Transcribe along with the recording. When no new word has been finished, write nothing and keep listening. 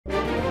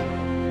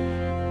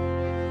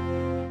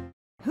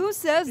Who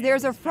says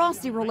there's a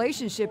frosty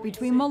relationship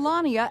between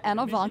Melania and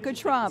Ivanka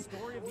Trump?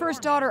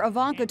 First daughter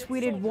Ivanka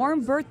tweeted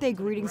warm birthday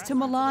greetings to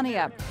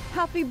Melania.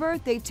 Happy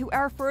birthday to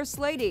our First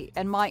Lady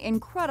and my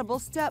incredible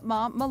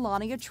stepmom,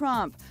 Melania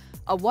Trump.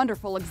 A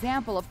wonderful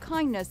example of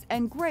kindness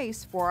and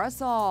grace for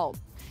us all.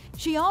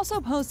 She also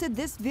posted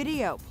this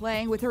video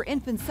playing with her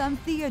infant son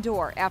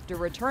Theodore after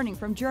returning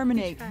from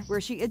Germany,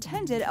 where she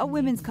attended a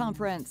women's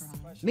conference.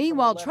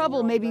 Meanwhile,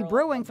 trouble may be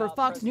brewing for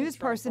Fox News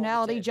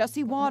personality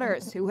Jesse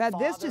Waters, who had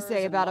this to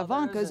say about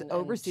Ivanka's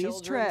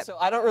overseas trip. So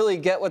I don't really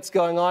get what's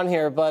going on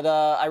here, but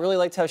I really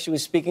liked how she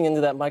was speaking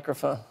into that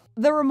microphone.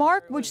 The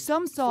remark, which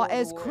some saw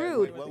as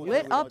crude,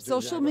 lit up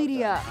social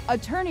media.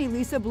 Attorney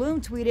Lisa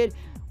Bloom tweeted,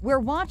 "We're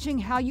watching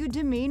how you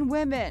demean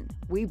women.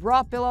 We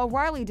brought Bill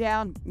O'Reilly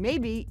down.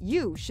 Maybe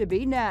you should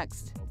be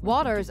next."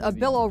 Waters, a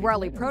Bill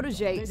O'Reilly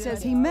protege,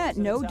 says he meant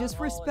no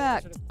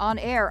disrespect. On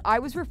air, I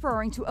was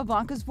referring to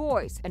Ivanka's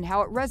voice and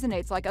how it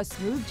resonates like a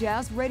smooth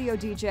jazz radio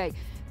DJ.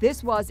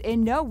 This was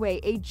in no way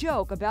a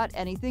joke about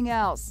anything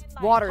else.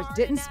 Waters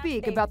didn't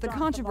speak about the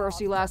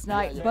controversy last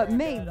night, but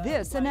made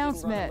this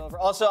announcement.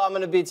 Also, I'm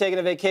going to be taking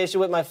a vacation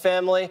with my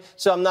family,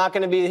 so I'm not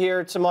going to be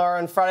here tomorrow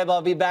and Friday, but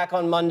I'll be back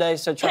on Monday,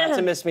 so try not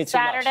to miss me too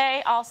much.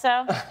 Saturday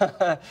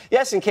also?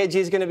 Yes, and KG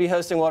is going to be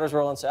hosting Waters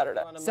World on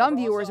Saturday. Some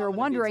viewers are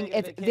wondering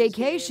if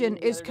vacation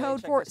is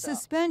code for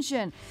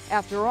suspension.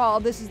 After all,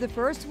 this is the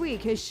first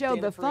week his show,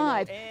 The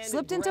Five,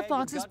 slipped into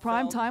Fox's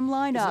primetime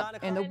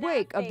lineup in the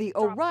wake of the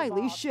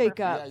O'Reilly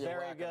shakeup.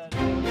 Very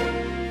good.